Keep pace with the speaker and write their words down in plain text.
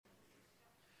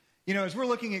You know, as we're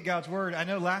looking at God's Word, I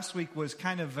know last week was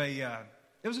kind of it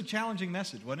was a challenging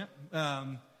message, wasn't it?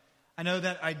 I know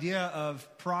that idea of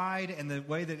pride and the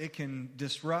way that it can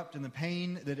disrupt and the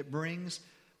pain that it brings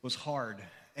was hard.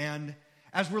 And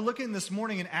as we're looking this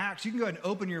morning in Acts, you can go ahead and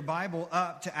open your Bible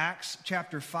up to Acts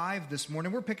chapter 5 this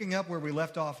morning. We're picking up where we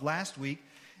left off last week.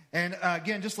 And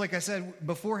again, just like I said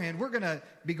beforehand, we're going to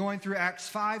be going through Acts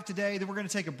 5 today. Then we're going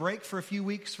to take a break for a few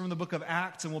weeks from the book of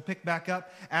Acts, and we'll pick back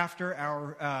up after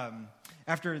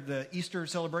after the Easter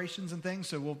celebrations and things.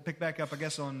 So we'll pick back up, I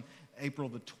guess, on April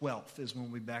the 12th is when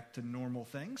we'll be back to normal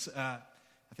things. I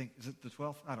think, is it the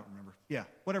 12th? I don't remember. Yeah,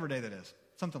 whatever day that is.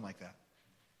 Something like that.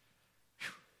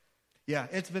 Whew. Yeah,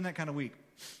 it's been that kind of week.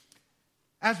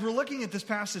 As we're looking at this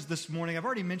passage this morning, I've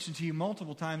already mentioned to you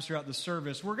multiple times throughout the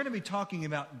service, we're going to be talking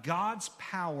about God's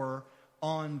power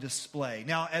on display.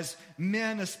 Now, as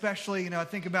men especially, I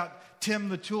think about Tim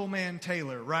the Toolman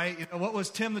Taylor, right? What was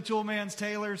Tim the Toolman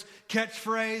Taylor's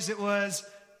catchphrase? It was,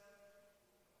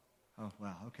 oh,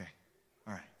 wow, okay,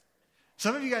 all right.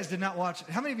 Some of you guys did not watch,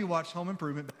 how many of you watched Home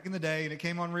Improvement back in the day, and it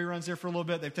came on reruns there for a little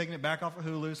bit? They've taken it back off of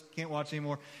Hulu, so can't watch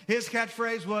anymore. His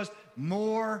catchphrase was,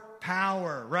 more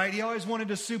power, right? He always wanted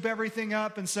to soup everything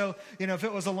up, and so, if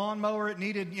it was a lawnmower, it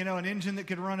needed, an engine that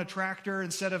could run a tractor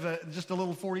instead of just a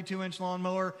little 42-inch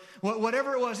lawnmower.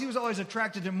 Whatever it was, he was always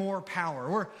attracted to more power.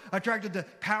 We're attracted to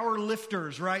power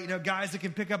lifters, right? Guys that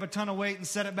can pick up a ton of weight and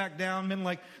set it back down. Men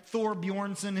like Thor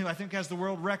Bjornsson, who I think has the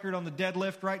world record on the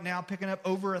deadlift right now, picking up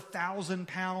over 1,000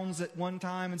 pounds at one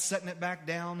time and setting it back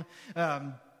down.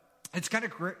 It's kind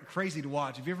of crazy to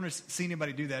watch. If you've ever seen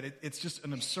anybody do that, it's just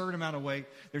an absurd amount of weight.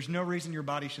 There's no reason your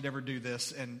body should ever do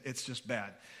this, and it's just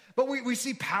bad. But we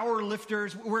see power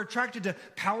lifters. We're attracted to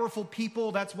powerful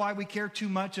people. That's why we care too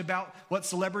much about what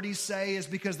celebrities say, is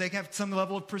because they have some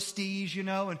level of prestige,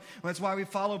 and that's why we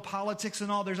follow politics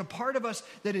and all. There's a part of us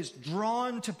that is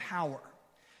drawn to power.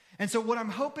 And so what I'm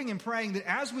hoping and praying that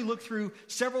as we look through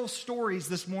several stories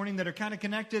this morning that are kind of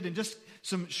connected and just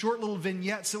some short little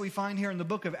vignettes that we find here in the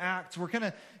book of Acts, we're going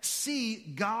to see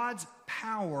God's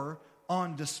power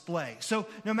on display. So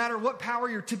no matter what power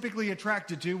you're typically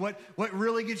attracted to, what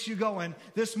really gets you going,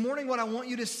 this morning what I want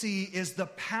you to see is the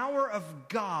power of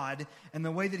God and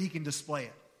the way that he can display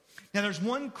it. Now, there's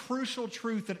one crucial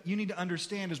truth that you need to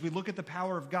understand as we look at the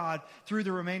power of God through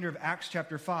the remainder of Acts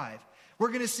chapter 5. We're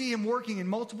going to see him working in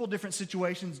multiple different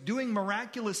situations, doing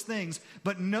miraculous things.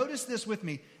 But notice this with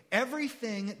me.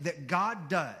 Everything that God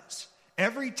does,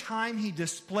 every time he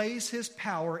displays his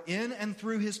power in and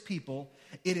through his people,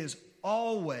 it is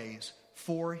always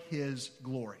for his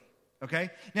glory. Okay?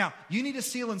 Now, you need to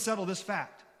seal and settle this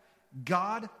fact.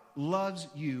 God loves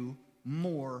you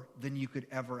more than you could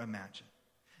ever imagine.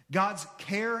 God's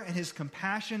care and his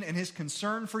compassion and his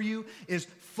concern for you is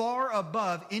far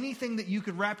above anything that you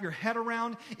could wrap your head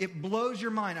around. It blows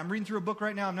your mind. I'm reading through a book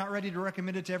right now. I'm not ready to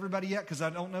recommend it to everybody yet because I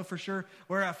don't know for sure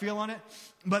where I feel on it.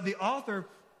 But the author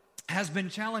has been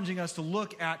challenging us to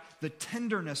look at the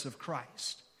tenderness of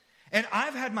Christ. And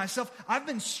I've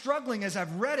been struggling as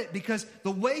I've read it because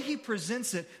the way he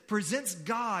presents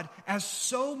God as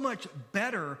so much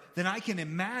better than I can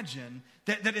imagine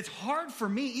that it's hard for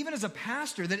me, even as a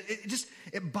pastor, that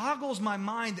it boggles my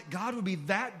mind that God would be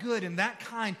that good and that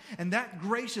kind and that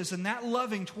gracious and that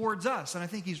loving towards us. And I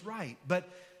think he's right. But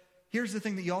here's the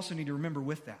thing that you also need to remember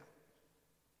with that.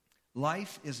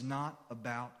 Life is not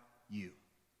about you.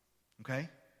 Okay?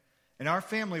 In our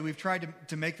family, we've tried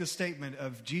to make the statement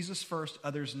of Jesus first,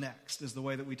 others next, is the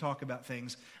way that we talk about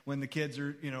things when the kids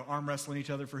are, arm wrestling each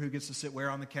other for who gets to sit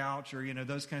where on the couch or,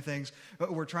 those kind of things.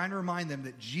 But we're trying to remind them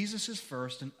that Jesus is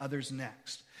first and others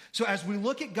next. So as we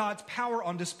look at God's power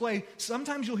on display,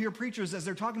 sometimes you'll hear preachers as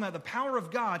they're talking about the power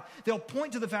of God, they'll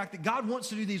point to the fact that God wants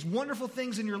to do these wonderful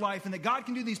things in your life and that God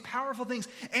can do these powerful things,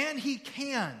 and he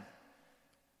can.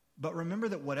 But remember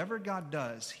that whatever God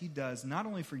does, he does not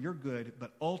only for your good,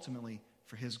 but ultimately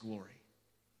for his glory.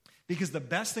 Because the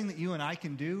best thing that you and I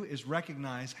can do is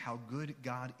recognize how good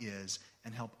God is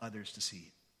and help others to see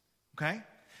it. Okay?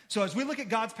 So as we look at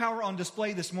God's power on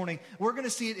display this morning, we're going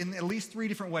to see it in at least 3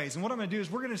 different ways. And what I'm going to do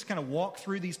is we're going to just kind of walk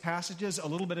through these passages a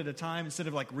little bit at a time instead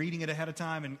of like reading it ahead of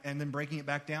time and then breaking it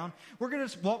back down. We're going to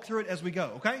just walk through it as we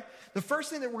go, okay? The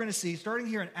first thing that we're going to see, starting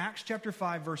here in Acts chapter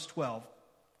 5, verse 12,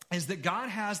 is that God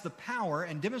has the power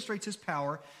and demonstrates his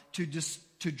power to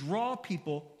draw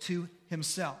people to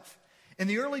himself. In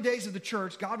the early days of the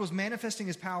church, God was manifesting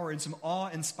his power in some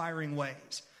awe-inspiring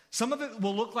ways. Some of it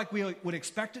will look like we would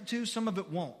expect it to, some of it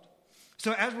won't.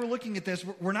 So as we're looking at this,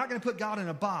 we're not going to put God in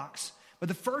a box, but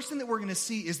the first thing that we're going to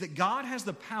see is that God has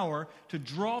the power to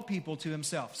draw people to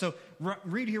himself. So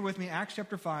read here with me, Acts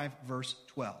chapter 5, verse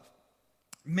 12.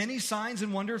 Many signs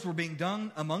and wonders were being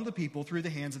done among the people through the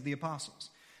hands of the apostles.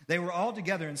 They were all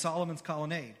together in Solomon's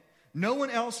colonnade. No one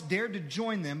else dared to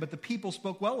join them, but the people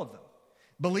spoke well of them.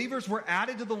 Believers were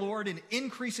added to the Lord in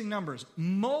increasing numbers,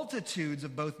 multitudes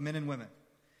of both men and women.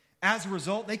 As a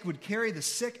result, they would carry the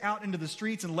sick out into the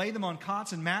streets and lay them on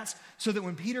cots and mats so that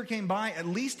when Peter came by, at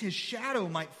least his shadow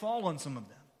might fall on some of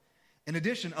them. In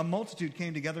addition, a multitude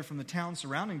came together from the towns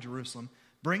surrounding Jerusalem,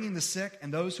 bringing the sick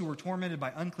and those who were tormented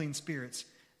by unclean spirits,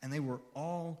 and they were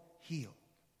all healed.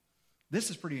 This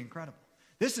is pretty incredible.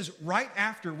 This is right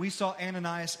after we saw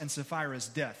Ananias and Sapphira's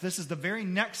death. This is the very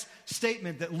next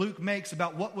statement that Luke makes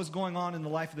about what was going on in the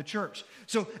life of the church.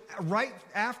 So right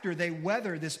after they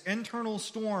weather this internal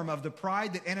storm of the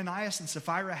pride that Ananias and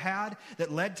Sapphira had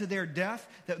that led to their death,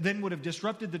 that then would have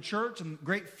disrupted the church and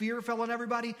great fear fell on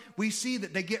everybody, we see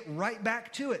that they get right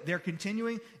back to it. They're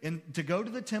continuing to go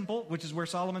to the temple, which is where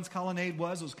Solomon's colonnade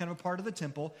was. It was kind of a part of the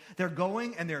temple. They're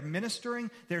going and they're ministering.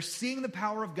 They're seeing the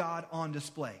power of God on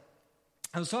display.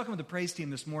 I was talking with the praise team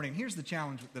this morning. Here's the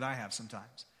challenge that I have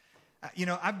sometimes.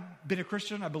 I've been a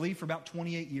Christian, I believe, for about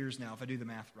 28 years now, if I do the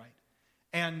math right.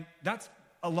 And that's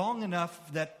long enough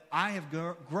that I have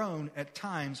grown at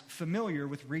times familiar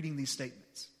with reading these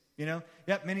statements.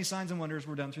 Many signs and wonders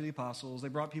were done through the apostles. They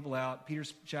brought people out.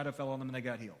 Peter's shadow fell on them and they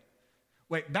got healed.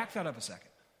 Wait, back that up a second.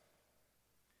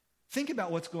 Think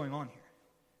about what's going on here.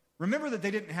 Remember that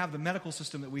they didn't have the medical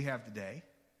system that we have today.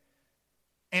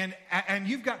 And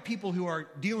you've got people who are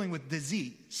dealing with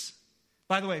disease.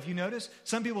 By the way, if you notice,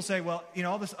 some people say, well,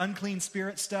 all this unclean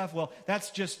spirit stuff, well,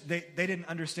 that's just, they didn't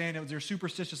understand. It was their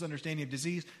superstitious understanding of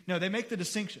disease. No, they make the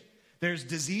distinction. There's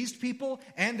diseased people,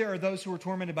 and there are those who are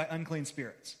tormented by unclean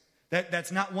spirits.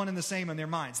 That's not one and the same in their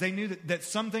minds. They knew that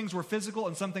some things were physical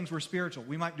and some things were spiritual.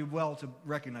 We might do well to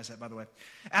recognize that, by the way.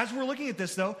 As we're looking at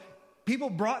this, though, people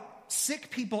brought sick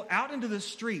people out into the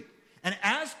street. And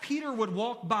as Peter would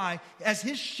walk by, as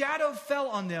his shadow fell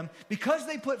on them, because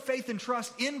they put faith and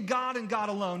trust in God and God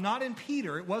alone, not in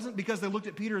Peter. It wasn't because they looked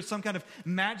at Peter as some kind of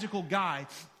magical guy.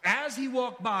 As he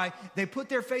walked by, they put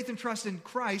their faith and trust in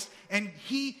Christ, and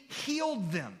he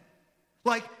healed them.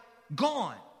 Like,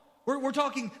 gone. We're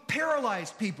talking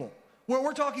paralyzed people.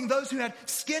 We're talking those who had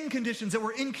skin conditions that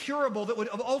were incurable, that would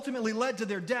have ultimately led to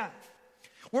their death.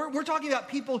 We're talking about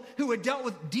people who had dealt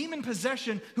with demon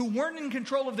possession, who weren't in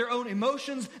control of their own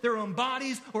emotions, their own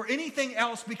bodies, or anything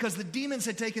else because the demons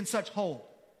had taken such hold.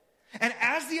 And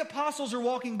as the apostles are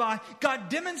walking by, God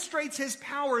demonstrates his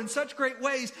power in such great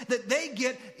ways that they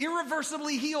get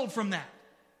irreversibly healed from that.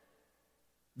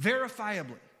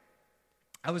 Verifiably.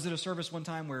 I was at a service one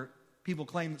time where people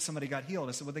claimed that somebody got healed.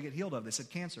 I said, what did they get healed of? They said,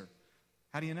 cancer.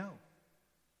 How do you know?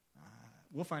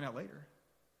 We'll find out later.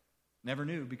 Never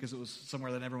knew because it was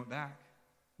somewhere that never went back.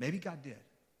 Maybe God did.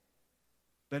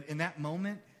 But in that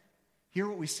moment, here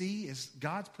what we see is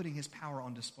God's putting his power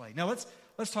on display. Now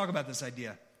let's talk about this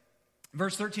idea.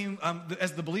 Verse 13,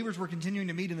 as the believers were continuing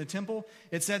to meet in the temple,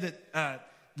 it said that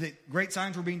the great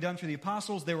signs were being done through the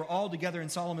apostles. They were all together in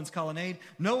Solomon's colonnade.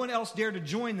 No one else dared to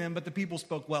join them, but the people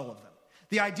spoke well of them.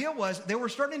 The idea was they were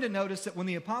starting to notice that when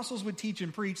the apostles would teach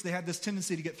and preach, they had this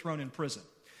tendency to get thrown in prison.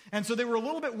 And so they were a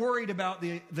little bit worried about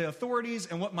the authorities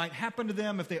and what might happen to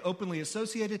them if they openly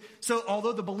associated. So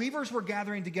although the believers were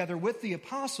gathering together with the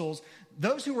apostles,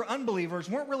 those who were unbelievers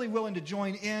weren't really willing to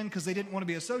join in because they didn't want to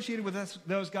be associated with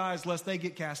those guys lest they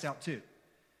get cast out too.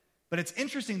 But it's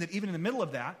interesting that even in the middle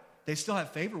of that, they still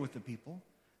have favor with the people.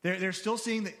 They're still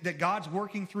seeing that God's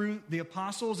working through the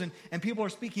apostles and people are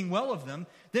speaking well of them.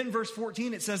 Then verse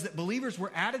 14, it says that believers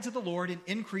were added to the Lord in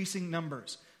increasing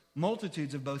numbers,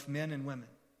 multitudes of both men and women.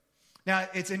 Now,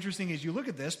 it's interesting as you look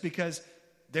at this because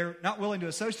they're not willing to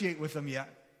associate with them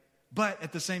yet. But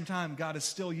at the same time, God is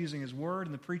still using his word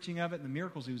and the preaching of it and the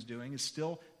miracles he was doing is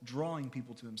still drawing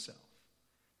people to himself.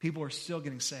 People are still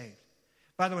getting saved.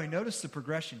 By the way, notice the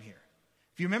progression here.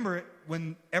 If you remember,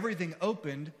 when everything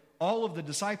opened, all of the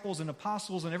disciples and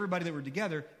apostles and everybody that were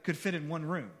together could fit in one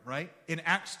room, right? In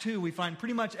Acts 2, we find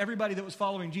pretty much everybody that was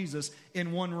following Jesus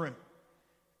in one room.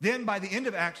 Then by the end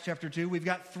of Acts chapter 2, we've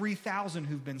got 3,000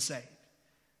 who've been saved.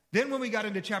 Then when we got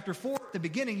into chapter 4, at the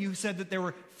beginning, you said that there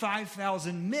were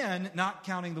 5,000 men, not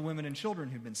counting the women and children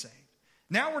who've been saved.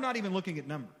 Now we're not even looking at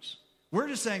numbers. We're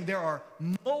just saying there are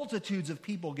multitudes of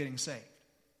people getting saved.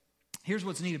 Here's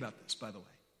what's neat about this, by the way.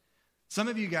 Some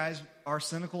of you guys are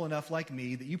cynical enough like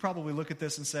me that you probably look at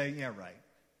this and say, yeah, right.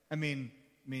 I mean,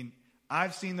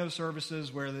 I've seen those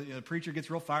services where the preacher gets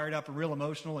real fired up and real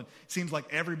emotional and it seems like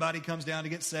everybody comes down to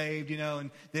get saved, and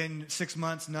then 6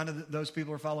 months, none of those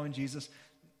people are following Jesus.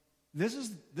 This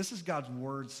is God's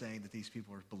word saying that these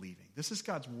people are believing. This is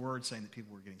God's word saying that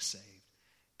people are getting saved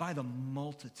by the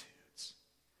multitudes.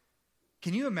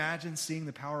 Can you imagine seeing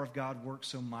the power of God work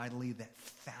so mightily that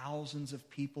thousands of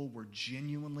people were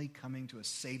genuinely coming to a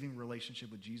saving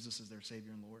relationship with Jesus as their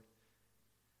Savior and Lord?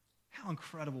 How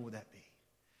incredible would that be?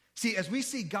 See, as we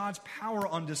see God's power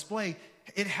on display,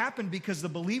 it happened because the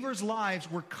believers' lives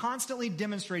were constantly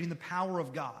demonstrating the power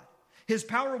of God. His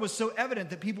power was so evident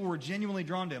that people were genuinely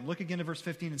drawn to him. Look again at verse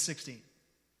 15 and 16.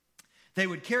 They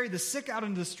would carry the sick out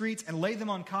into the streets and lay them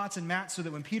on cots and mats so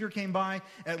that when Peter came by,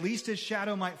 at least his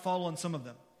shadow might fall on some of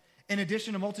them. In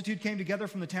addition, a multitude came together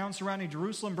from the town surrounding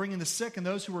Jerusalem, bringing the sick and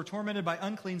those who were tormented by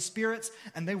unclean spirits,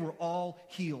 and they were all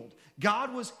healed.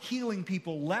 God was healing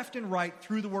people left and right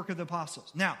through the work of the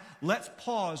apostles. Now, let's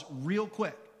pause real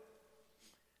quick.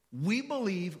 We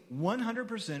believe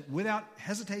 100% without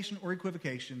hesitation or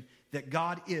equivocation that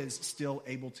God is still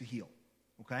able to heal,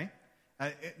 okay?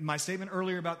 My statement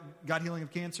earlier about God healing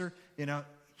of cancer,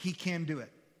 he can do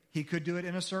it. He could do it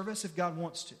in a service if God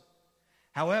wants to.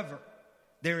 However,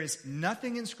 there is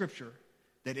nothing in Scripture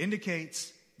that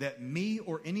indicates that me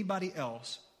or anybody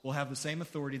else will have the same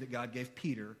authority that God gave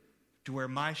Peter to where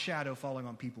my shadow falling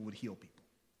on people would heal people,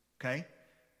 okay?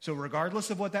 So regardless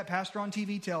of what that pastor on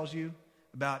TV tells you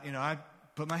about, I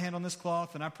put my hand on this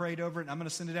cloth and I prayed over it and I'm going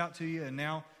to send it out to you and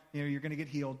now, you're going to get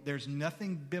healed. There's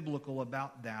nothing biblical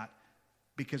about that.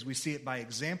 Because we see it by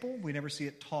example, we never see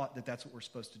it taught that that's what we're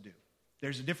supposed to do.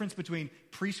 There's a difference between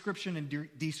prescription and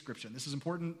description. This is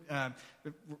important.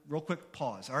 Real quick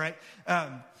pause, all right?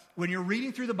 When you're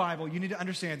reading through the Bible, you need to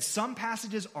understand some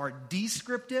passages are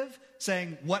descriptive,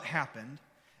 saying what happened.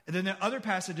 And then the other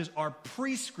passages are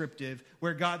prescriptive,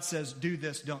 where God says, do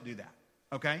this, don't do that,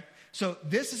 okay? So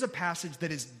this is a passage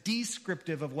that is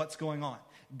descriptive of what's going on.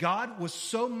 God was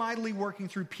so mightily working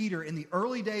through Peter in the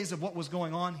early days of what was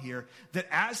going on here that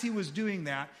as he was doing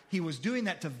that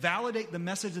to validate the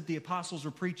message that the apostles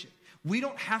were preaching. We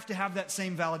don't have to have that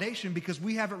same validation because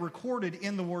we have it recorded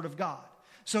in the Word of God.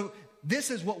 So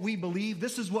this is what we believe.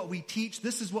 This is what we teach.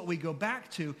 This is what we go back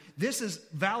to. This is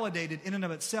validated in and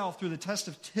of itself through the test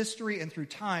of history and through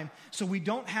time. So we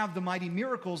don't have the mighty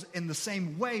miracles in the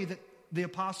same way that the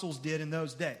apostles did in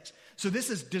those days. So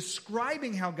this is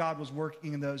describing how God was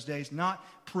working in those days, not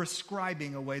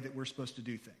prescribing a way that we're supposed to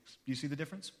do things. Do you see the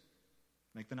difference?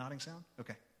 Make the nodding sound?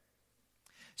 Okay.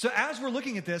 So as we're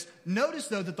looking at this, notice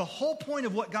though that the whole point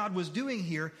of what God was doing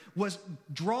here was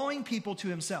drawing people to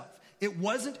himself. It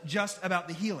wasn't just about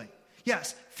the healing.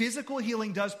 Yes, physical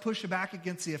healing does push back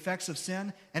against the effects of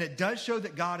sin, and it does show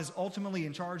that God is ultimately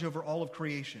in charge over all of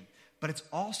creation. But it's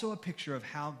also a picture of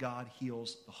how God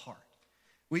heals the heart.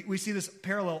 We see this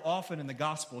parallel often in the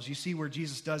Gospels. You see where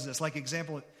Jesus does this. Like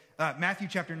example, Matthew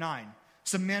chapter 9.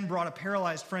 Some men brought a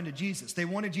paralyzed friend to Jesus. They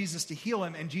wanted Jesus to heal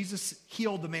him, and Jesus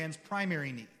healed the man's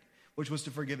primary need, which was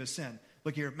to forgive his sin.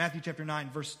 Look here, Matthew chapter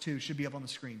 9, verse 2 should be up on the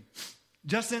screen.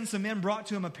 Just then some men brought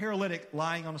to him a paralytic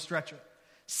lying on a stretcher.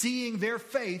 Seeing their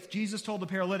faith, Jesus told the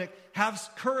paralytic, "Have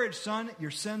courage, son,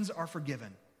 your sins are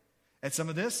forgiven." At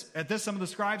this, some of the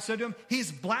scribes said to him,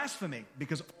 "He's blaspheming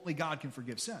because only God can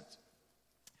forgive sins."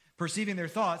 Perceiving their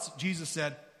thoughts, Jesus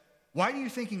said, "Why are you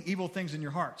thinking evil things in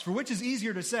your hearts? For which is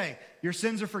easier to say, 'Your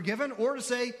sins are forgiven,' or to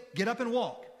say, 'Get up and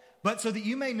walk'? But so that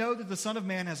you may know that the Son of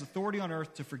Man has authority on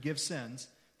earth to forgive sins."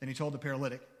 Then he told the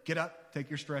paralytic, "Get up,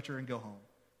 take your stretcher, and go home."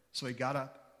 So he got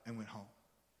up and went home.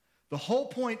 The whole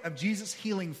point of Jesus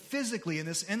healing physically in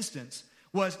this instance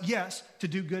was, yes, to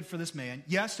do good for this man.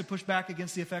 Yes, to push back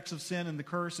against the effects of sin and the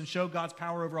curse and show God's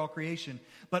power over all creation.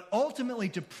 But ultimately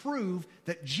to prove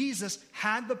that Jesus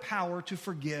had the power to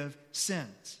forgive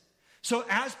sins. So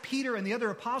as Peter and the other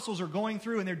apostles are going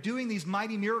through and they're doing these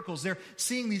mighty miracles, they're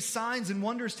seeing these signs and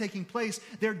wonders taking place,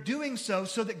 they're doing so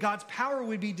that God's power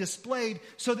would be displayed,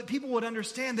 so that people would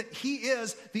understand that he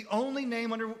is the only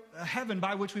name under heaven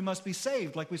by which we must be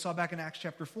saved, like we saw back in Acts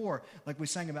chapter 4, like we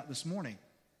sang about this morning.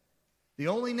 The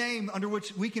only name under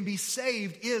which we can be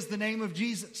saved is the name of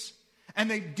Jesus. And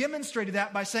they demonstrated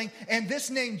that by saying, and this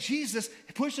name Jesus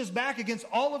pushes back against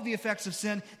all of the effects of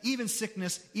sin, even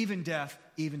sickness, even death,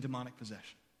 even demonic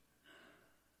possession.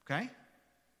 Okay?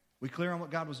 We clear on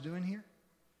what God was doing here?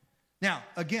 Now,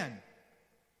 again,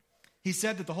 he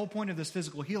said that the whole point of this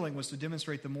physical healing was to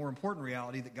demonstrate the more important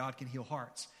reality that God can heal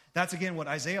hearts. That's again what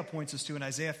Isaiah points us to in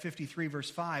Isaiah 53 verse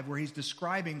 5, where he's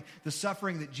describing the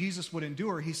suffering that Jesus would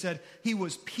endure. He said, he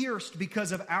was pierced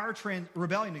because of our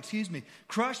rebellion,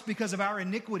 crushed because of our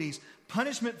iniquities.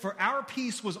 Punishment for our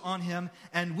peace was on him,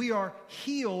 and we are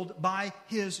healed by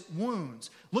his wounds.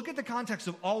 Look at the context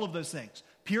of all of those things.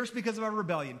 Pierced because of our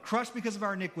rebellion, crushed because of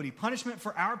our iniquity, punishment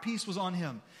for our peace was on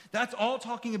him. That's all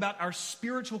talking about our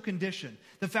spiritual condition.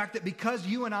 The fact that because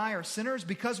you and I are sinners,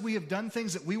 because we have done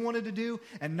things that we wanted to do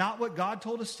and not what God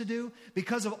told us to do,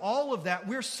 because of all of that,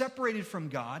 we're separated from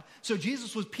God. So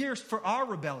Jesus was pierced for our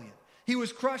rebellion. He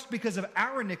was crushed because of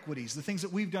our iniquities, the things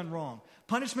that we've done wrong.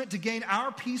 Punishment to gain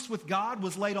our peace with God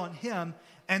was laid on him,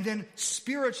 and then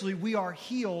spiritually we are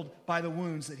healed by the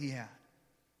wounds that he had.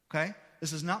 Okay?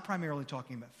 This is not primarily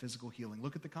talking about physical healing.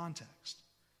 Look at the context.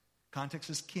 Context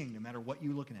is king, no matter what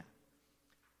you're looking at.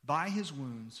 By his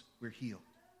wounds, we're healed.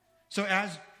 So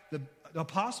as the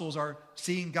apostles are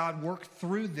seeing God work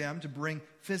through them to bring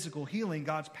physical healing,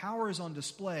 God's power is on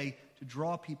display to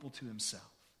draw people to himself.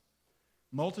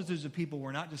 Multitudes of people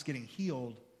were not just getting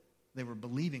healed, they were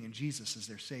believing in Jesus as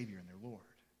their Savior and their Lord.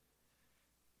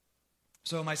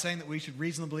 So am I saying that we should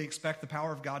reasonably expect the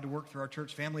power of God to work through our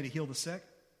church family to heal the sick?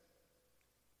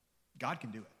 God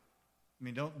can do it. I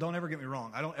mean, don't ever get me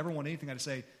wrong. I don't ever want anything I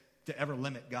say to ever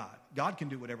limit God. God can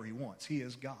do whatever he wants. He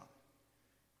is God.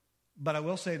 But I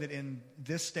will say that in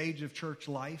this stage of church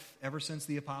life, ever since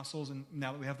the apostles and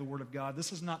now that we have the Word of God,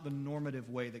 this is not the normative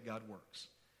way that God works.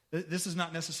 This is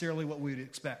not necessarily what we would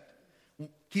expect.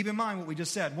 Keep in mind what we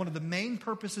just said. One of the main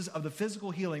purposes of the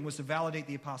physical healing was to validate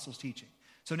the apostles' teaching.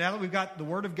 So now that we've got the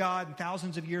Word of God and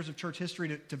thousands of years of church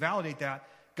history to validate that,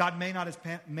 God may not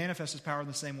manifest his power in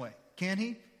the same way. Can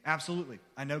he? Absolutely.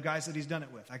 I know guys that he's done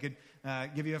it with. I could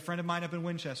give you a friend of mine up in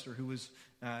Winchester who was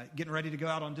getting ready to go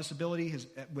out on disability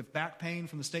with back pain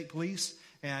from the state police,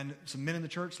 and some men in the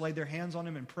church laid their hands on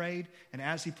him and prayed. And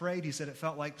as he prayed, he said it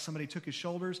felt like somebody took his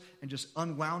shoulders and just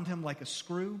unwound him like a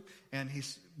screw, and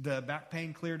the back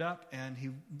pain cleared up, and he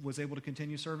was able to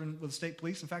continue serving with the state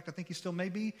police. In fact, I think he still may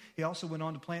be. He also went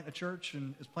on to plant a church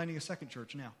and is planting a second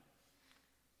church now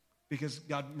because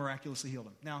God miraculously healed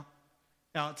him. Now,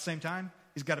 at the same time,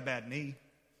 he's got a bad knee.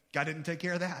 God didn't take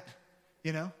care of that,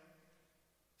 you know?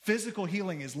 Physical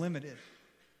healing is limited.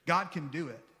 God can do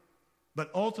it. But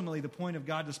ultimately, the point of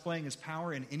God displaying his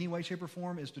power in any way, shape, or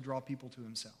form is to draw people to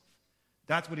himself.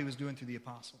 That's what he was doing through the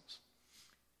apostles.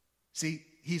 See,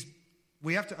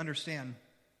 we have to understand,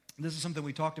 this is something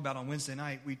we talked about on Wednesday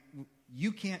night,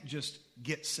 you can't just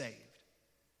get saved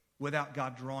without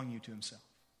God drawing you to himself.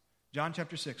 John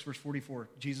chapter 6, verse 44,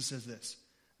 Jesus says this,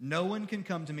 "No one can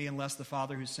come to me unless the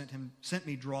Father who sent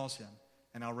me draws him,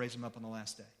 and I'll raise him up on the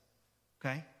last day."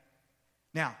 Okay?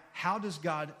 Now, how does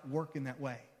God work in that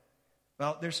way?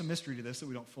 Well, there's some mystery to this that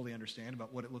we don't fully understand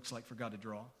about what it looks like for God to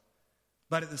draw.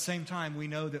 But at the same time, we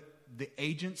know that the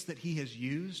agents that he has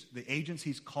used, the agents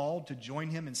he's called to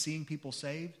join him in seeing people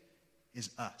saved,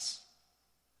 is us.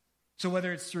 So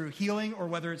whether it's through healing or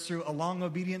whether it's through a long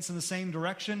obedience in the same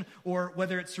direction or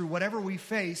whether it's through whatever we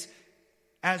face,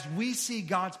 as we see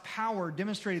God's power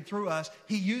demonstrated through us,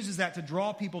 he uses that to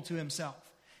draw people to himself.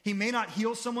 He may not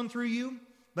heal someone through you,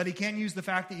 but he can use the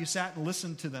fact that you sat and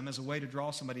listened to them as a way to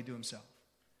draw somebody to himself.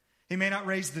 He may not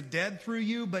raise the dead through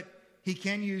you, but he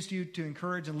can use you to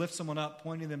encourage and lift someone up,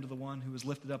 pointing them to the one who was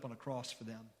lifted up on a cross for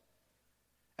them.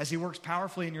 As he works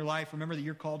powerfully in your life, remember that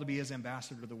you're called to be his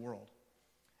ambassador to the world.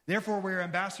 Therefore, we are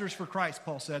ambassadors for Christ,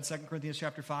 Paul said, 2 Corinthians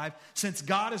chapter 5. Since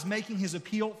God is making his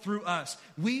appeal through us,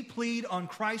 we plead on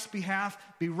Christ's behalf,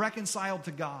 be reconciled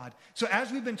to God. So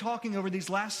as we've been talking over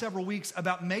these last several weeks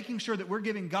about making sure that we're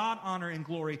giving God honor and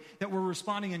glory, that we're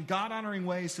responding in God-honoring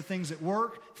ways to things at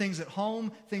work, things at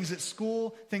home, things at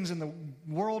school, things in the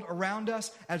world around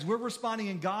us, as we're responding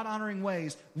in God-honoring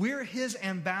ways, we're his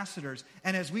ambassadors.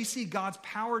 And as we see God's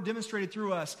power demonstrated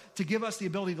through us to give us the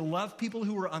ability to love people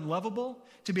who are unlovable,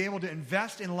 to be able to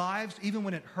invest in lives even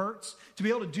when it hurts, to be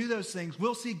able to do those things,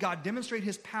 we'll see God demonstrate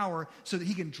his power so that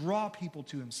he can draw people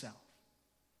to himself.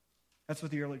 That's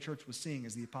what the early church was seeing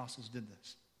as the apostles did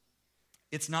this.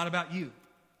 It's not about you.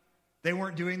 They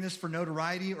weren't doing this for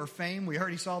notoriety or fame. We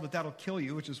already saw that that'll kill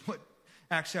you, which is what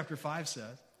Acts chapter 5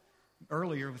 says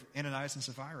earlier with Ananias and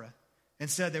Sapphira.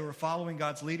 Instead, they were following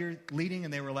God's leading,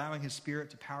 and they were allowing his Spirit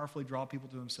to powerfully draw people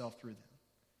to himself through them.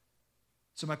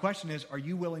 So my question is, are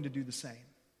you willing to do the same?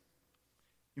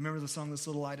 You remember the song, "This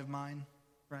Little Light of Mine,"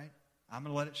 right? I'm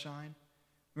going to let it shine.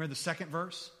 Remember the second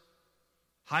verse?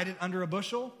 Hide it under a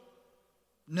bushel?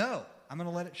 No, I'm going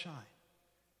to let it shine.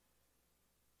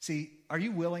 See, are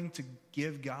you willing to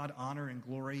give God honor and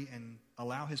glory and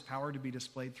allow his power to be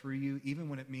displayed through you, even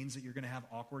when it means that you're going to have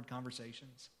awkward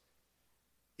conversations?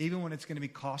 Even when it's going to be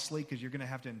costly because you're going to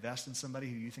have to invest in somebody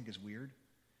who you think is weird?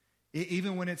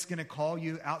 Even when it's going to call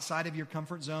you outside of your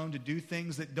comfort zone to do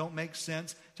things that don't make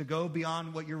sense, to go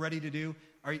beyond what you're ready to do,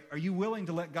 Are you willing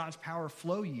to let God's power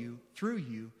flow through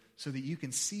you so that you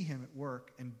can see him at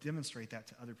work and demonstrate that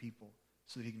to other people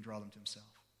so that he can draw them to himself?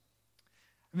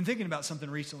 I've been thinking about something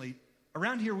recently.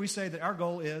 Around here, we say that our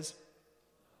goal is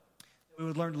that we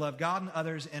would learn to love God and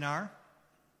others in our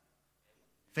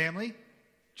family,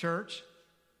 church,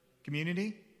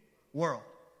 community, world.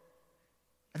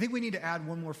 I think we need to add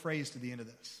one more phrase to the end of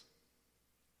this.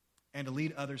 And to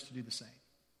lead others to do the same.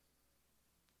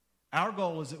 Our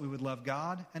goal is that we would love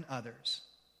God and others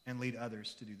and lead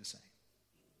others to do the same.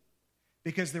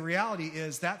 Because the reality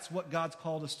is that's what God's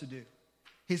called us to do.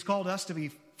 He's called us to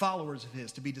be followers of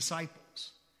his, to be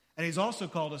disciples. And he's also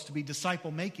called us to be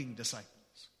disciple-making disciples.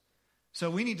 So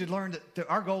we need to learn that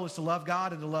our goal is to love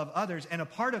God and to love others, and a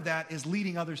part of that is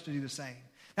leading others to do the same.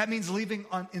 That means living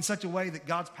in such a way that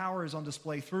God's power is on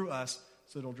display through us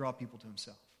so it'll draw people to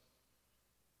himself.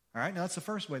 All right, now that's the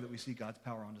first way that we see God's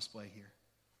power on display here.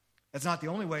 That's not the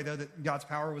only way, though, that God's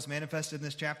power was manifested in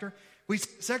this chapter.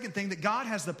 Second thing, that God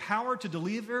has the power to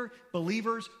deliver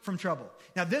believers from trouble.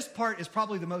 Now, this part is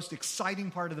probably the most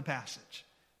exciting part of the passage,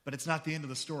 but it's not the end of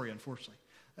the story, unfortunately.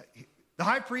 The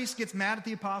high priest gets mad at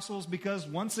the apostles because,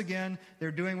 once again,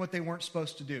 they're doing what they weren't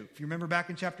supposed to do. If you remember back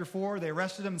in chapter 4, they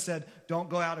arrested him and said, don't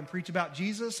go out and preach about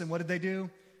Jesus. And what did they do?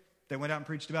 They went out and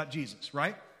preached about Jesus,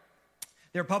 right?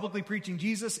 They're publicly preaching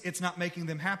Jesus. It's not making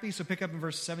them happy. So pick up in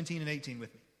verses 17 and 18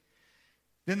 with me.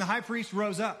 Then the high priest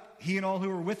rose up. He and all who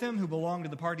were with him, who belonged to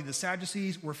the party of the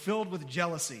Sadducees, were filled with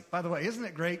jealousy. By the way, isn't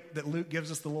it great that Luke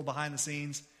gives us the little behind the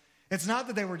scenes? It's not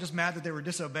that they were just mad that they were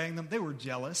disobeying them. They were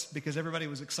jealous because everybody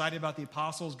was excited about the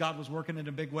apostles. God was working in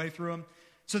a big way through them.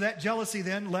 So that jealousy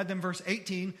then led them, verse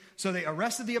 18, so they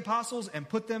arrested the apostles and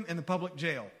put them in the public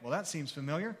jail. Well, that seems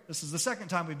familiar. This is the second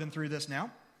time we've been through this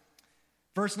now.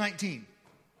 Verse 19.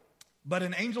 But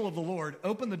an angel of the Lord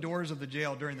opened the doors of the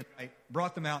jail during the night,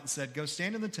 brought them out and said, go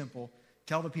stand in the temple,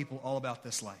 tell the people all about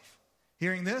this life.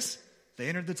 Hearing this, they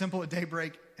entered the temple at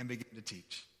daybreak and began to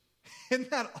teach. Isn't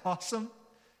that awesome?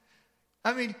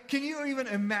 I mean, can you even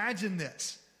imagine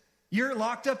this? You're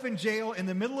locked up in jail in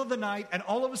the middle of the night, and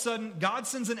all of a sudden, God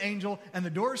sends an angel, and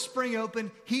the doors spring open.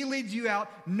 He leads you out.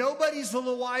 Nobody's a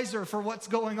little wiser for what's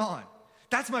going on.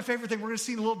 That's my favorite thing. We're going to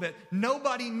see in a little bit.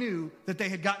 Nobody knew that they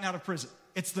had gotten out of prison.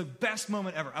 It's the best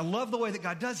moment ever. I love the way that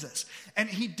God does this. And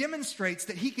he demonstrates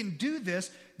that he can do this.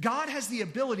 God has the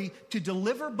ability to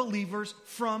deliver believers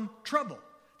from trouble.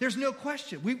 There's no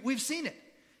question. We've seen it.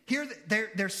 Here,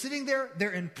 they're sitting there.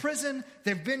 They're in prison.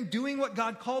 They've been doing what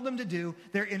God called them to do.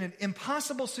 They're in an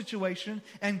impossible situation,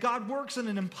 and God works in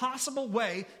an impossible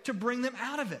way to bring them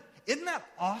out of it. Isn't that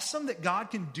awesome that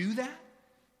God can do that?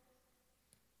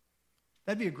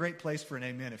 That'd be a great place for an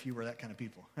amen if you were that kind of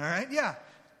people. All right? Yeah.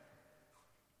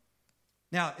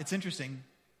 Now, it's interesting.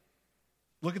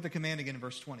 Look at the command again in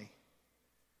verse 20.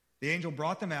 The angel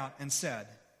brought them out and said,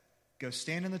 go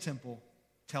stand in the temple,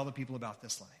 tell the people about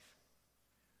this life.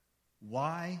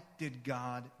 Why did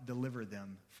God deliver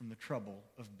them from the trouble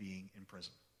of being in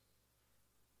prison?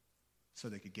 So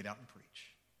they could get out and preach.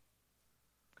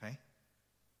 Okay?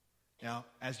 Now,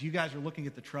 as you guys are looking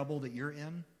at the trouble that you're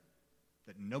in,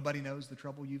 that nobody knows the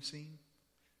trouble you've seen,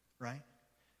 right?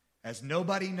 As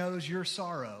nobody knows your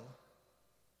sorrow,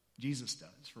 Jesus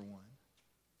does, for one.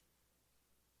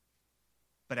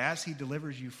 But as he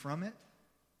delivers you from it,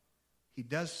 he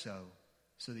does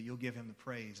so that you'll give him the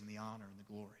praise and the honor and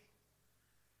the glory.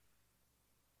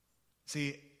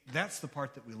 See, that's the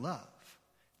part that we love.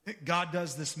 God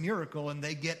does this miracle and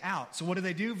they get out. So what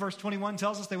do? Verse 21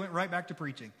 tells us they went right back to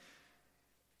preaching.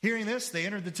 Hearing this, they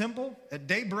entered the temple at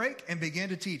daybreak and began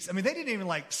to teach. I mean, they didn't even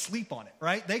sleep on it,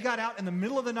 right? They got out in the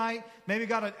middle of the night, maybe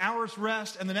got an hour's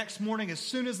rest, and the next morning, as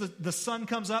soon as the sun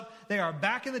comes up, they are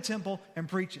back in the temple and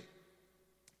preaching.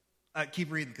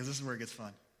 Keep reading, because this is where it gets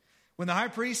fun. When the high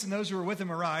priest and those who were with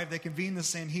him arrived, they convened the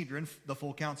Sanhedrin, the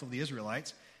full council of the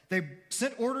Israelites. They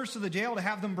sent orders to the jail to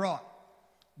have them brought.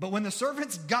 But when the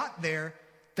servants got there,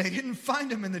 they didn't find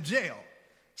them in the jail.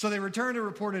 So they returned and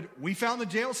reported, we found the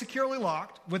jail securely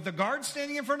locked with the guards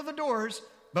standing in front of the doors,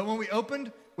 but when we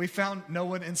opened, we found no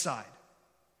one inside.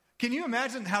 Can you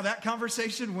imagine how that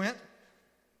conversation went?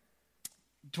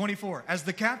 24, as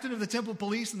the captain of the temple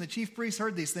police and the chief priests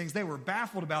heard these things, they were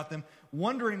baffled about them,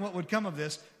 wondering what would come of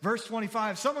this. Verse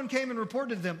 25, someone came and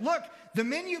reported to them, look, the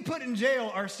men you put in jail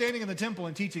are standing in the temple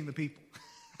and teaching the people.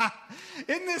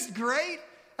 Isn't this great?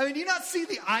 I mean, do you not see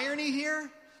the irony here?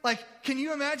 Can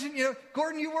you imagine,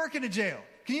 Gordon, you work in a jail.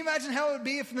 Can you imagine how it would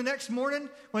be if the next morning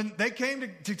when they came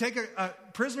to take a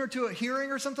prisoner to a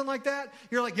hearing or something like that,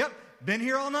 you're like, yep, been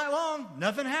here all night long,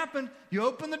 nothing happened. You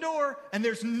open the door and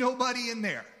there's nobody in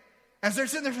there. As they're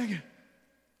sitting there thinking,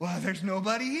 well, there's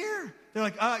nobody here. They're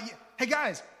like, hey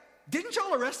guys, didn't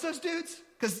y'all arrest those dudes?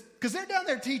 Because they're down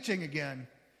there teaching again.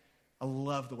 I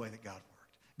love the way that God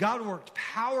worked. God worked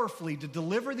powerfully to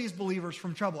deliver these believers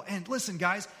from trouble. And listen,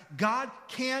 guys, God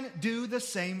can do the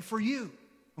same for you.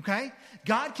 Okay?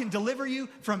 God can deliver you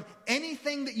from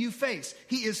anything that you face.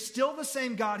 He is still the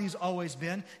same God he's always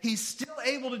been. He's still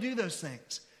able to do those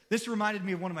things. This reminded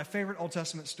me of one of my favorite Old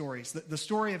Testament stories, the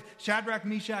story of Shadrach,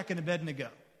 Meshach, and Abednego,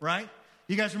 right?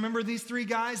 You guys remember these three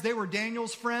guys? They were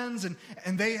Daniel's friends, and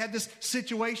they had this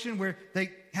situation where they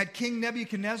had King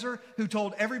Nebuchadnezzar who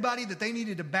told everybody that they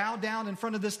needed to bow down in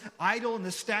front of this idol and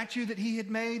this statue that he had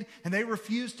made, and they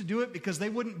refused to do it because they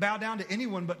wouldn't bow down to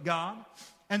anyone but God.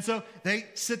 And so they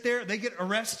sit there, they get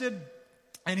arrested,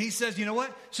 and he says, you know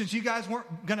what? Since you guys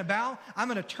weren't going to bow, I'm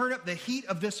going to turn up the heat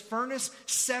of this furnace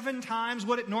 7 times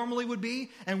what it normally would be,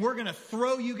 and we're going to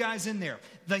throw you guys in there.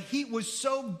 The heat was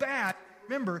so bad,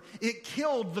 remember, it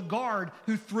killed the guard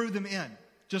who threw them in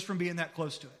just from being that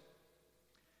close to it.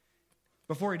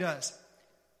 Before he does,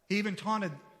 he even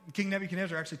taunted, King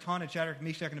Nebuchadnezzar actually taunted Shadrach,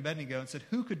 Meshach, and Abednego and said,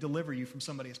 who could deliver you from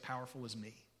somebody as powerful as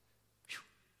me?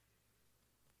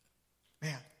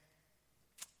 Man,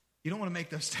 you don't want to make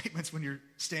those statements when you're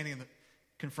standing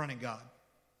confronting God.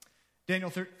 Daniel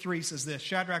 3 says this,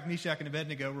 Shadrach, Meshach, and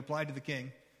Abednego replied to the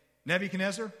king,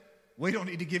 Nebuchadnezzar, we don't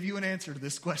need to give you an answer to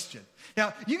this question.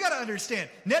 Now, you got to understand,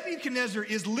 Nebuchadnezzar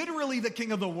is literally the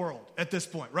king of the world at this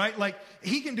point, right? Like,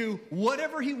 he can do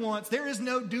whatever he wants. There is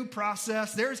no due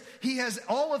process. He has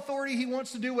all authority. He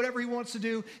wants to do whatever he wants to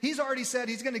do. He's already said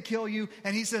he's going to kill you.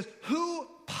 And he says, who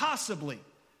possibly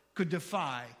could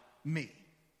defy me?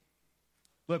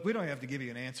 Look, we don't have to give you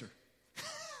an answer.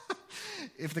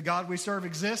 If the God we serve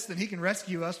exists, then he can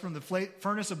rescue us from the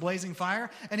furnace of blazing fire,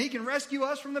 and he can rescue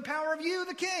us from the power of you,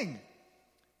 the king.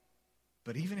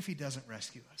 But even if he doesn't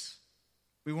rescue us,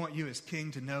 we want you as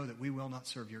king to know that we will not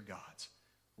serve your gods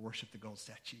or worship the gold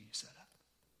statue you set up.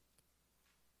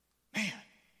 Man,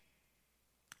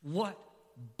 what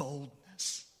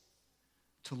boldness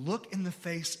to look in the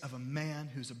face of a man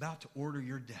who's about to order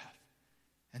your death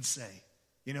and say,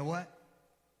 you know what?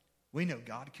 We know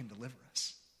God can deliver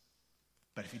us.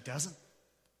 But if he doesn't,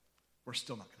 we're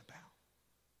still not going to bow.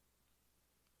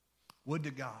 Would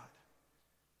to God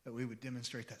that we would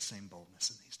demonstrate that same boldness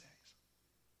in these days.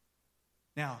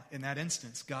 Now, in that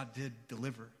instance, God did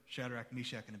deliver Shadrach,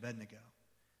 Meshach, and Abednego.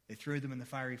 They threw them in the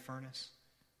fiery furnace.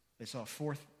 They saw a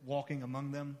fourth walking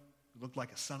among them who looked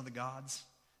like a son of the gods,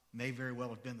 may very well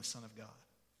have been the Son of God,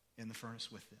 in the furnace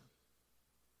with them.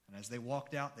 And as they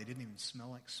walked out, they didn't even smell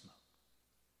like smoke.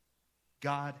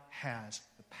 God has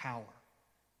the power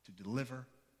to deliver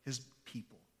his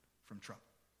people from trouble.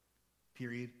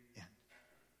 Period. End.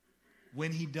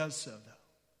 When he does so, though,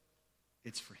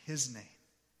 it's for his name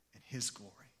and his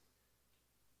glory.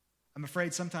 I'm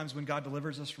afraid sometimes when God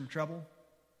delivers us from trouble,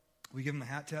 we give him a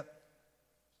hat tip.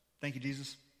 Thank you,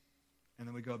 Jesus. And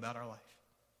then we go about our life.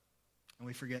 And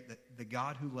we forget that the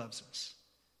God who loves us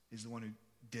is the one who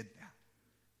did that.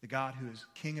 The God who is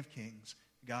King of kings,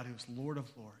 the God who is Lord of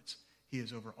lords. He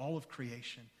is over all of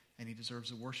creation, and he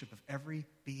deserves the worship of every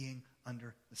being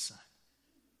under the sun.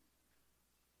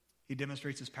 He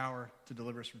demonstrates his power to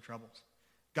deliver us from troubles.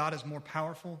 God is more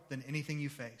powerful than anything you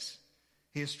face.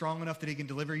 He is strong enough that he can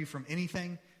deliver you from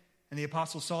anything. And the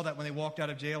apostles saw that when they walked out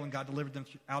of jail and God delivered them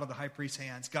out of the high priest's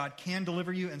hands. God can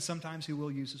deliver you, and sometimes he will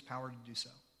use his power to do so.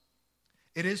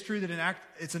 It is true that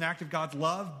it's an act of God's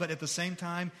love, but at the same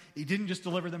time, he didn't just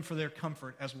deliver them for their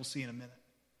comfort, as we'll see in a minute.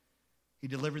 He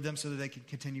delivered them so that they could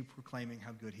continue proclaiming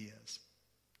how good he is.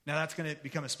 Now that's going to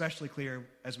become especially clear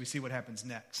as we see what happens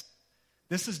next.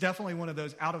 This is definitely one of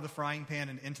those out of the frying pan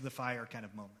and into the fire kind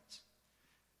of moments.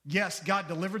 Yes, God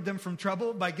delivered them from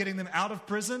trouble by getting them out of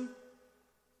prison.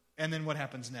 And then what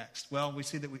happens next? Well, we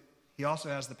see that he also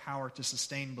has the power to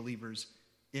sustain believers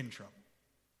in trouble.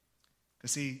 Because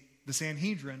see, the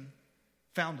Sanhedrin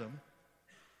found him.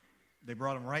 They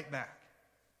brought him right back.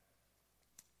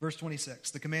 Verse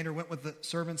 26, the commander went with the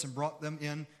servants and brought them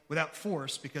in without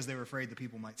force because they were afraid the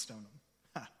people might stone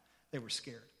them. They were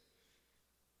scared.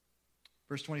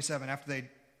 Verse 27, after they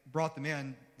brought them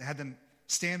in, they had them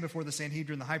stand before the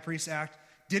Sanhedrin, the high priest asked,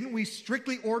 didn't we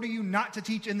strictly order you not to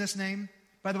teach in this name?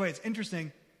 By the way, it's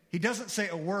interesting. He doesn't say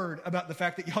a word about the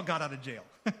fact that y'all got out of jail.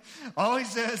 All he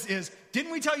says is,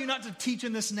 didn't we tell you not to teach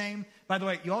in this name? By the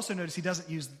way, you also notice he doesn't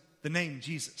use the name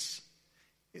Jesus.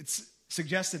 It's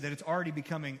suggested that it's already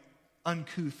becoming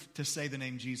uncouth to say the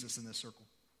name Jesus in this circle.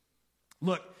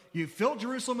 Look, you filled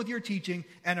Jerusalem with your teaching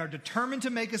and are determined to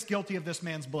make us guilty of this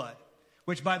man's blood.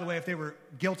 which, by the way, if they were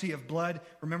guilty of blood,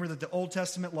 remember that the Old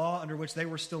Testament law under which they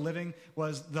were still living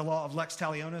was the law of lex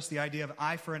talionis, the idea of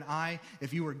eye for an eye.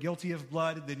 If you were guilty of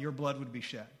blood, then your blood would be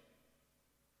shed.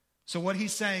 So what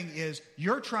he's saying is,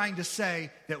 you're trying to say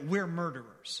that we're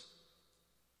murderers.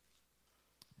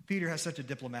 Peter has such a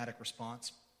diplomatic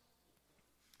response.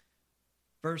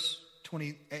 Verse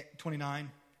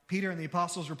 29, Peter and the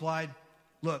apostles replied,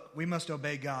 look, we must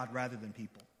obey God rather than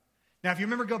people. Now, if you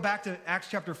remember, go back to Acts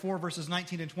chapter 4, verses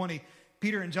 19 and 20.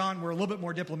 Peter and John were a little bit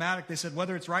more diplomatic. They said,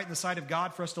 whether it's right in the sight of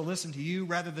God for us to listen to you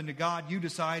rather than to God, you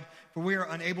decide, for we are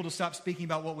unable to stop speaking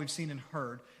about what we've seen and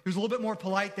heard. He was a little bit more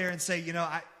polite there and say,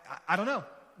 I don't know.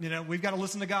 We've got to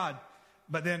listen to God.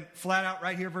 But then flat out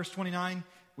right here, verse 29,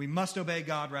 we must obey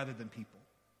God rather than people.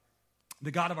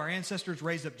 The God of our ancestors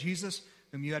raised up Jesus,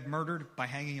 whom you had murdered by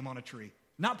hanging him on a tree.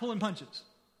 Not pulling punches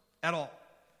at all.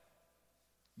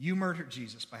 You murdered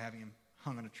Jesus by having him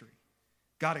hung on a tree.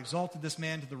 God exalted this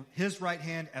man to his right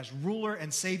hand as ruler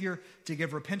and savior to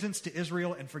give repentance to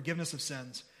Israel and forgiveness of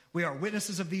sins. We are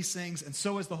witnesses of these things, and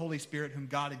so is the Holy Spirit whom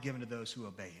God had given to those who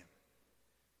obey him.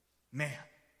 Man,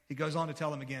 he goes on to tell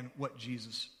them again what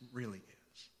Jesus really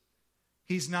is.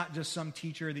 He's not just some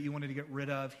teacher that you wanted to get rid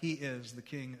of. He is the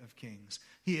King of Kings.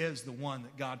 He is the one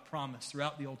that God promised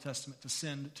throughout the Old Testament to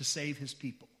send to save his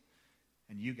people.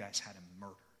 And you guys had him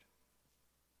murdered.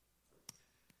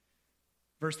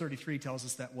 Verse 33 tells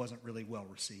us that wasn't really well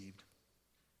received.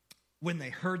 When they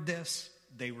heard this,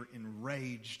 they were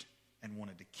enraged and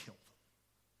wanted to kill them.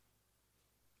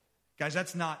 Guys,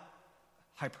 that's not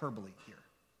hyperbole here.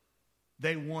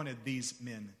 They wanted these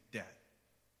men dead.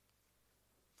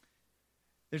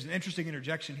 There's an interesting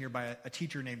interjection here by a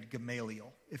teacher named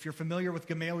Gamaliel. If you're familiar with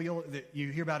Gamaliel,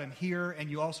 you hear about him here, and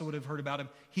you also would have heard about him.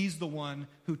 He's the one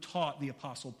who taught the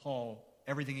Apostle Paul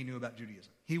everything he knew about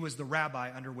Judaism. He was the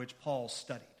rabbi under which Paul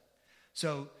studied.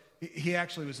 So he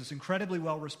actually was this incredibly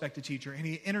well-respected teacher, and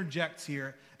he interjects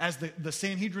here as the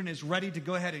Sanhedrin is ready to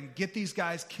go ahead and get these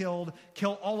guys killed,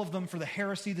 kill all of them for the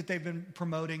heresy that they've been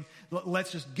promoting.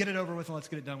 Let's just get it over with and let's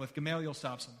get it done with. Gamaliel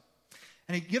stops him.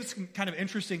 And he gives some kind of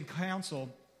interesting counsel.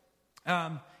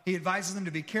 He advises them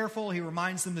to be careful. He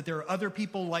reminds them that there are other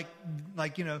people like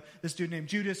this dude named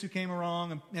Judas who came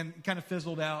along and kind of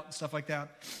fizzled out and stuff like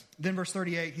that. Then verse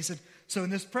 38, he said, so in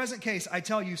this present case, I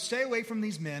tell you, stay away from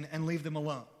these men and leave them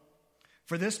alone.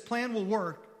 For this plan will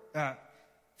work,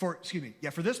 for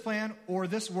this plan or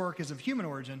this work is of human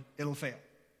origin, it'll fail.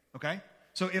 Okay?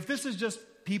 So if this is just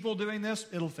people doing this,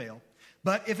 it'll fail.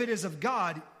 But if it is of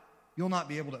God, you'll not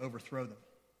be able to overthrow them.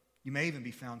 You may even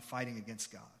be found fighting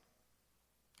against God.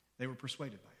 They were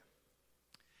persuaded by him.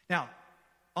 Now,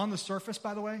 on the surface,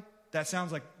 by the way, that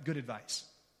sounds like good advice.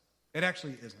 It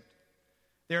actually isn't.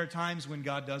 There are times when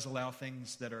God does allow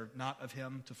things that are not of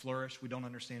him to flourish. We don't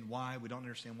understand why. We don't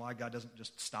understand why God doesn't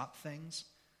just stop things.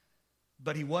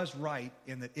 But he was right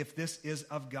in that if this is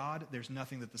of God, there's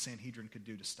nothing that the Sanhedrin could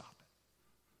do to stop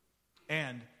it.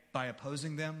 And by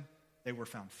opposing them, they were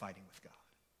found fighting with God.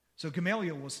 So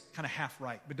Gamaliel was kind of half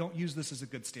right, but don't use this as a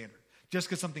good standard. Just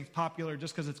because something's popular,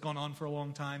 just because it's gone on for a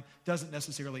long time, doesn't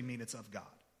necessarily mean it's of God,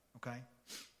 okay?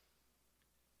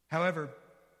 However,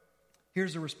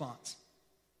 here's the response.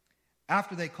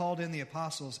 After they called in the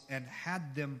apostles and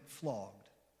had them flogged,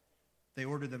 they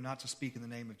ordered them not to speak in the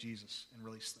name of Jesus and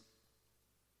released them.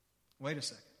 Wait a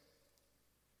second.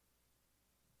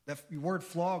 That word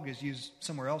flog is used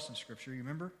somewhere else in Scripture, you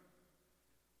remember?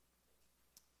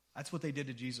 That's what they did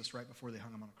to Jesus right before they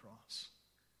hung him on the cross.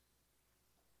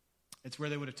 It's where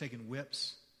they would have taken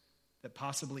whips that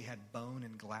possibly had bone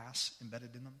and glass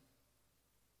embedded in them,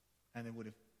 and they would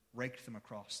have raked them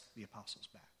across the apostles'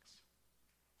 backs.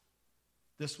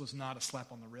 This was not a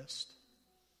slap on the wrist.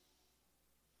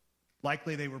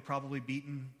 Likely they were probably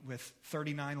beaten with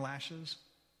 39 lashes,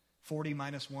 40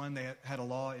 minus 1. They had a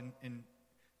law in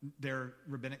their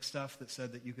rabbinic stuff that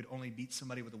said that you could only beat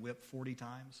somebody with a whip 40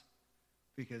 times,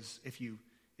 because if you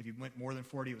went more than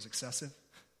 40, it was excessive.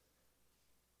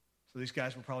 So these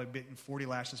guys were probably beaten 40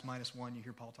 lashes minus 1. You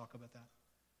hear Paul talk about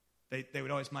that. They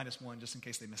would always minus 1 just in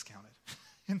case they miscounted.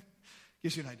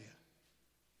 Gives you an idea.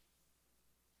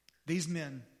 These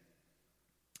men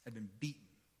had been beaten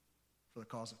for the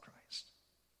cause of Christ.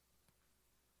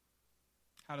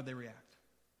 How did they react?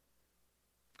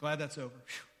 Glad that's over.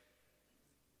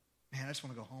 Whew. Man, I just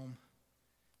want to go home.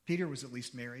 Peter was at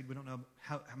least married. We don't know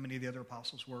how many of the other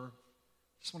apostles were.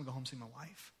 I just want to go home and see my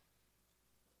wife.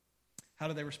 How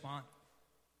did they respond?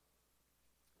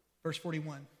 Verse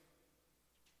 41.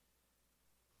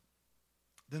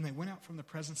 Then they went out from the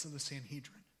presence of the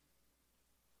Sanhedrin,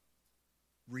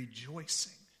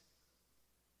 rejoicing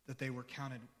that they were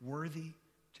counted worthy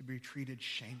to be treated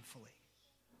shamefully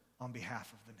on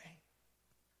behalf of the name.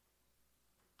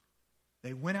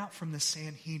 They went out from the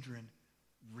Sanhedrin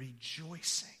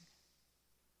rejoicing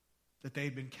that they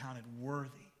had been counted worthy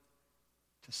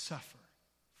to suffer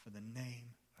for the name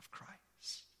of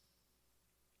Christ.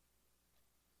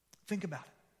 Think about it.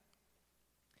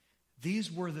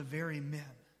 These were the very men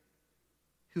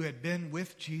who had been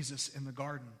with Jesus in the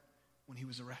garden when he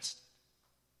was arrested.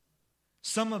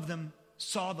 Some of them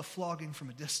saw the flogging from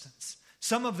a distance.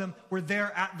 Some of them were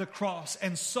there at the cross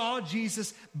and saw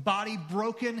Jesus' body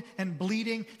broken and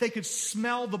bleeding. They could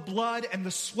smell the blood and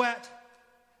the sweat.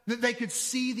 They could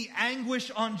see the anguish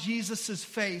on Jesus'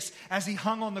 face as he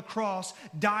hung on the cross,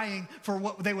 dying for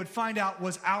what they would find out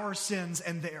was our sins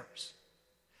and theirs.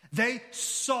 They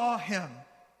saw him.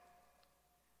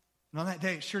 And on that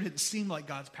day, it sure didn't seem like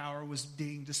God's power was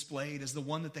being displayed as the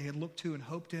one that they had looked to and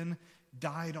hoped in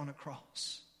died on a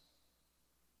cross.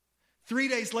 3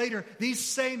 days later, these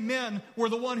same men were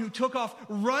the one who took off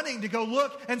running to go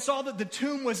look and saw that the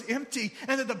tomb was empty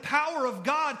and that the power of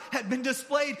God had been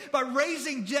displayed by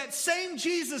raising that same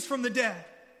Jesus from the dead.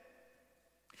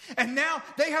 And now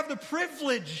they have the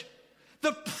privilege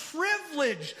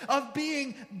of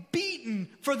being beaten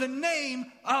for the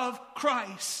name of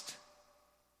Christ.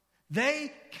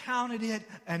 They counted it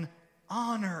an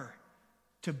honor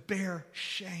to bear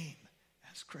shame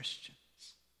as Christians.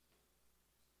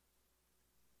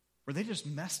 Were they just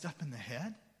messed up in the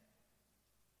head?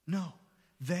 No.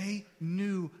 They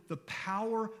knew the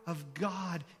power of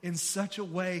God in such a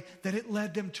way that it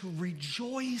led them to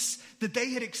rejoice that they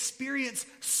had experienced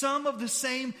some of the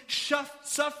same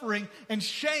suffering and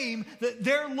shame that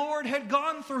their Lord had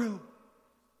gone through.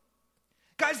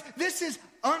 Guys, this is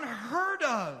unheard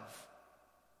of.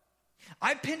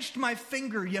 I pinched my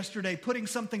finger yesterday putting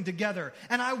something together,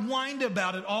 and I whined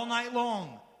about it all night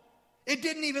long. It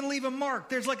didn't even leave a mark.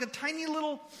 There's like a tiny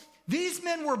little... These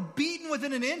men were beaten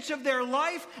within an inch of their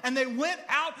life, and they went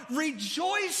out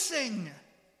rejoicing.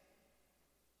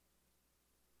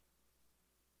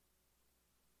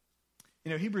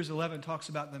 You know, Hebrews 11 talks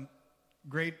about the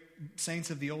great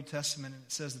saints of the Old Testament, and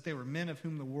it says that they were men of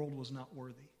whom the world was not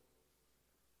worthy.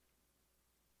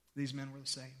 These men were the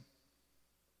same.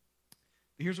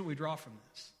 But here's what we draw from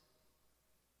this.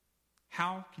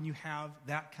 How can you have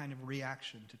that kind of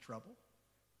reaction to trouble?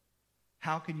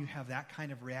 How can you have that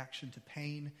kind of reaction to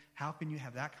pain? How can you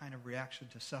have that kind of reaction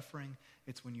to suffering?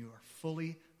 It's when you are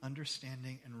fully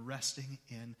understanding and resting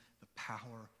in the power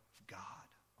of God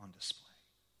on display.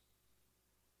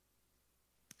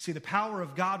 See, the power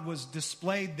of God was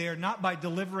displayed there not by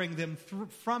delivering them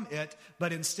from it,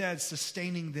 but instead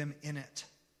sustaining them in it.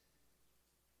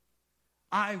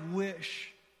 I wish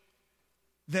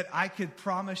that I could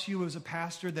promise you as a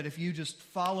pastor that if you just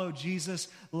follow Jesus,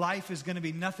 life is going to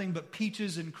be nothing but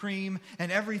peaches and cream,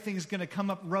 and everything's going to come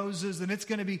up roses, and it's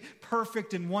going to be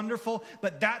perfect and wonderful.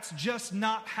 But that's just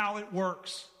not how it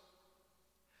works.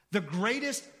 The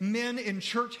greatest men in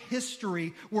church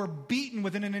history were beaten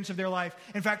within an inch of their life.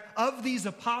 In fact, of these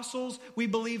apostles, we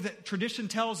believe that tradition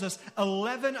tells us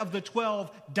 11 of the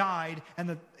 12 died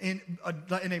in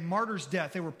a martyr's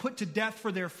death. They were put to death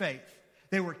for their faith.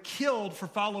 They were killed for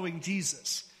following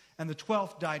Jesus, and the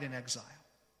 12th died in exile.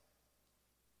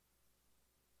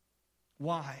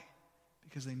 Why?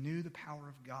 Because they knew the power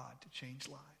of God to change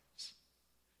lives.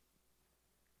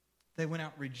 They went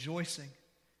out rejoicing.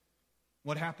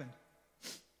 What happened?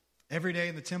 Every day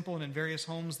in the temple and in various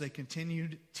homes, they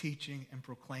continued teaching and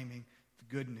proclaiming the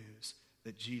good news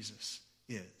that Jesus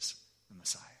is the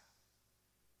Messiah.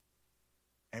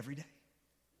 Every day,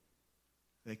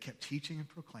 they kept teaching and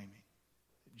proclaiming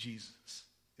Jesus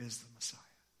is the Messiah.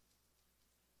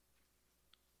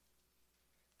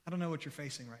 I don't know what you're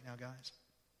facing right now, guys.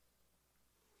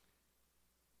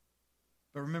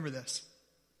 But remember this.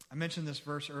 I mentioned this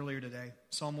verse earlier today,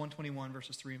 Psalm 121,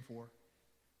 verses 3 and 4.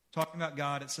 Talking about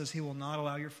God, it says, He will not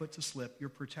allow your foot to slip. Your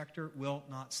protector will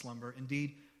not slumber.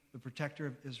 Indeed, the protector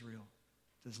of Israel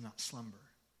does not slumber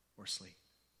or sleep.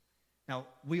 Now,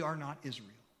 we are not Israel.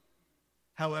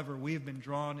 However, we have been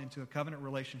drawn into a covenant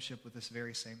relationship with this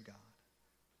very same God.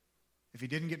 If he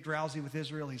didn't get drowsy with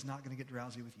Israel, he's not going to get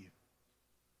drowsy with you.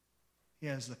 He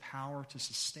has the power to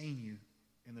sustain you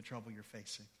in the trouble you're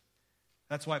facing.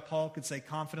 That's why Paul could say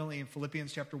confidently in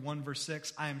Philippians chapter 1, verse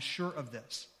 6, I am sure of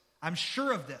this. I'm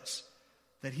sure of this,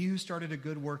 that he who started a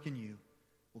good work in you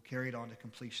will carry it on to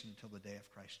completion until the day of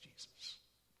Christ Jesus.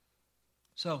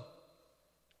 So,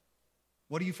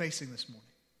 what are you facing this morning?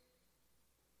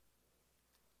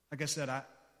 Like I said,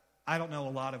 I don't know a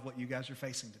lot of what you guys are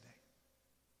facing today.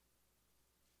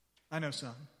 I know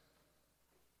some.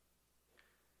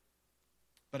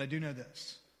 But I do know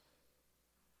this.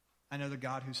 I know the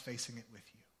God who's facing it with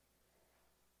you.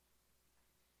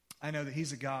 I know that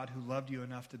he's a God who loved you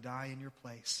enough to die in your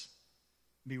place,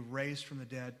 be raised from the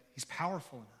dead. He's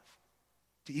powerful enough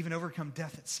to even overcome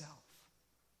death itself.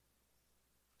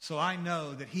 So I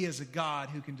know that he is a God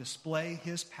who can display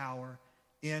his power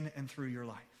in and through your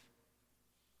life.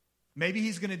 Maybe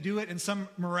he's going to do it in some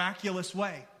miraculous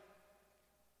way.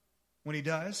 When he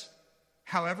does,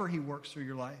 however he works through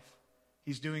your life,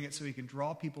 he's doing it so he can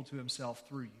draw people to himself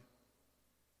through you.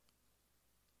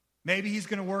 Maybe he's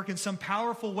going to work in some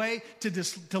powerful way to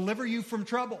deliver you from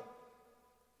trouble.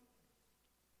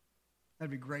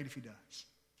 That'd be great if he does.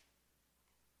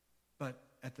 But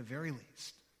at the very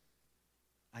least,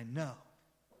 I know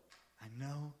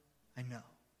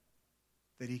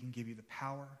that he can give you the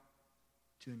power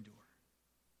to endure,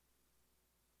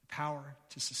 the power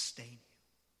to sustain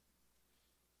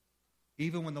you.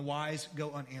 Even when the whys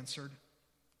go unanswered,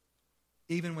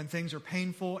 even when things are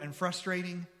painful and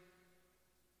frustrating,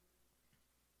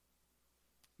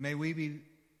 may we be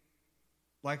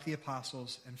like the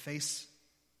apostles and face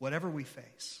whatever we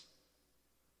face,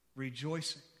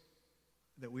 rejoicing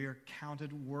that we are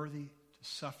counted worthy to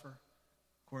suffer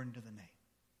according to the name.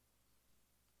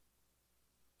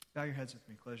 Bow your heads with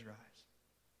me. Close your eyes.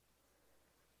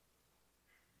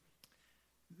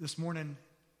 This morning,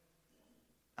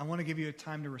 I want to give you a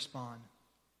time to respond.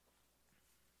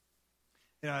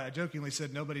 You know, I jokingly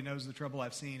said nobody knows the trouble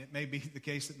I've seen. It may be the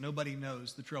case that nobody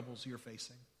knows the troubles you're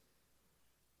facing.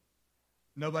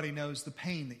 Nobody knows the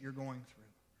pain that you're going through.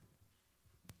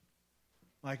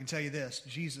 Well, I can tell you this,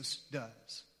 Jesus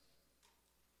does.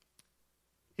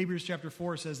 Hebrews chapter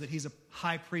 4 says that he's a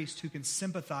high priest who can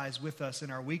sympathize with us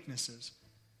in our weaknesses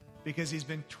because he's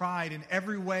been tried in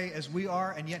every way as we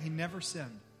are, and yet he never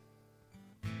sinned.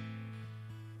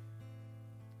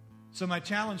 So my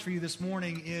challenge for you this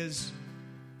morning is,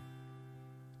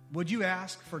 would you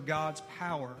ask for God's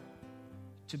power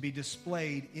to be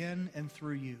displayed in and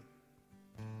through you?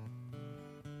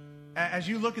 As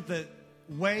you look at the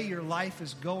way your life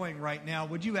is going right now,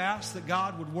 would you ask that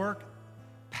God would work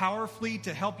powerfully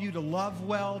to help you to love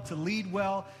well, to lead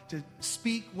well, to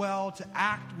speak well, to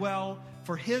act well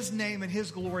for his name and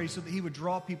his glory so that he would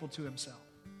draw people to himself?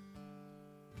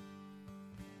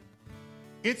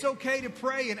 It's okay to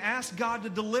pray and ask God to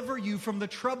deliver you from the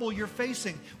trouble you're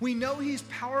facing. We know he's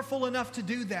powerful enough to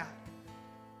do that.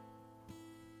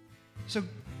 So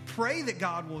pray that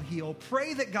God will heal.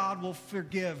 Pray that God will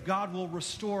forgive. God will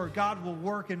restore. God will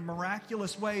work in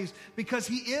miraculous ways because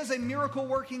he is a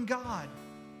miracle-working God.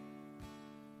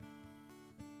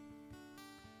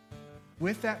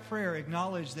 With that prayer,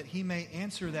 acknowledge that he may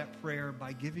answer that prayer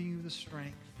by giving you the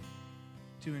strength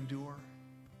to endure,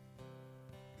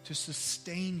 to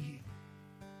sustain you,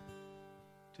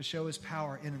 to show his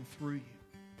power in and through you.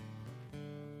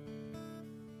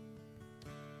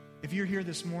 If you're here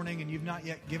this morning and you've not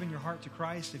yet given your heart to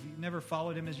Christ, if you've never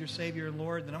followed him as your Savior and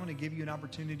Lord, then I'm going to give you an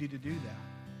opportunity to do that.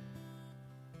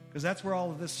 Because that's where all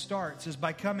of this starts, is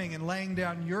by coming and laying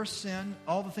down your sin,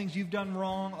 all the things you've done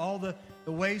wrong, all the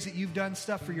ways that you've done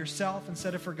stuff for yourself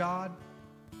instead of for God,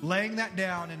 laying that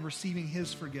down and receiving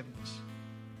his forgiveness.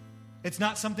 It's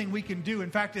not something we can do.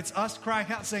 In fact, it's us crying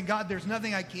out saying, God, there's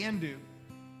nothing I can do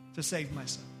to save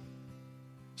myself.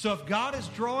 So if God is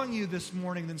drawing you this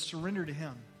morning, then surrender to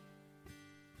him.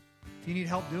 If you need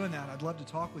help doing that, I'd love to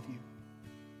talk with you.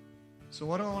 So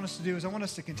what I want us to do is I want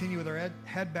us to continue with our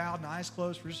head bowed and eyes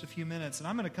closed for just a few minutes. And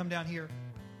I'm going to come down here.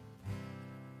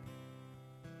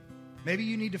 Maybe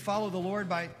you need to follow the Lord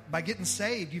by getting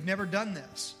saved. You've never done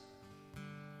this.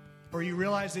 Or you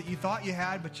realize that you thought you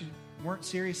had, but you weren't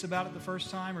serious about it the first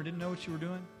time or didn't know what you were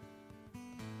doing.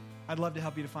 I'd love to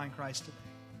help you to find Christ today.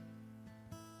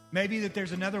 Maybe that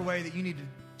there's another way that you need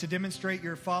to demonstrate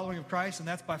your following of Christ, and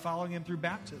that's by following him through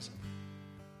baptism.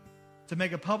 To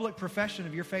make a public profession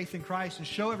of your faith in Christ and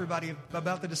show everybody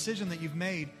about the decision that you've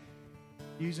made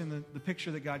using the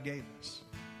picture that God gave us.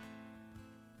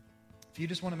 If you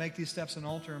just want to make these steps an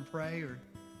altar and pray, or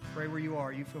pray where you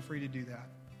are, you feel free to do that.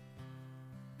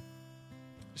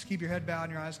 Just keep your head bowed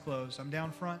and your eyes closed. I'm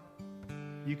down front.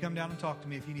 You come down and talk to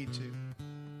me if you need to.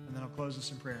 And then I'll close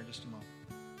this in prayer in just a moment.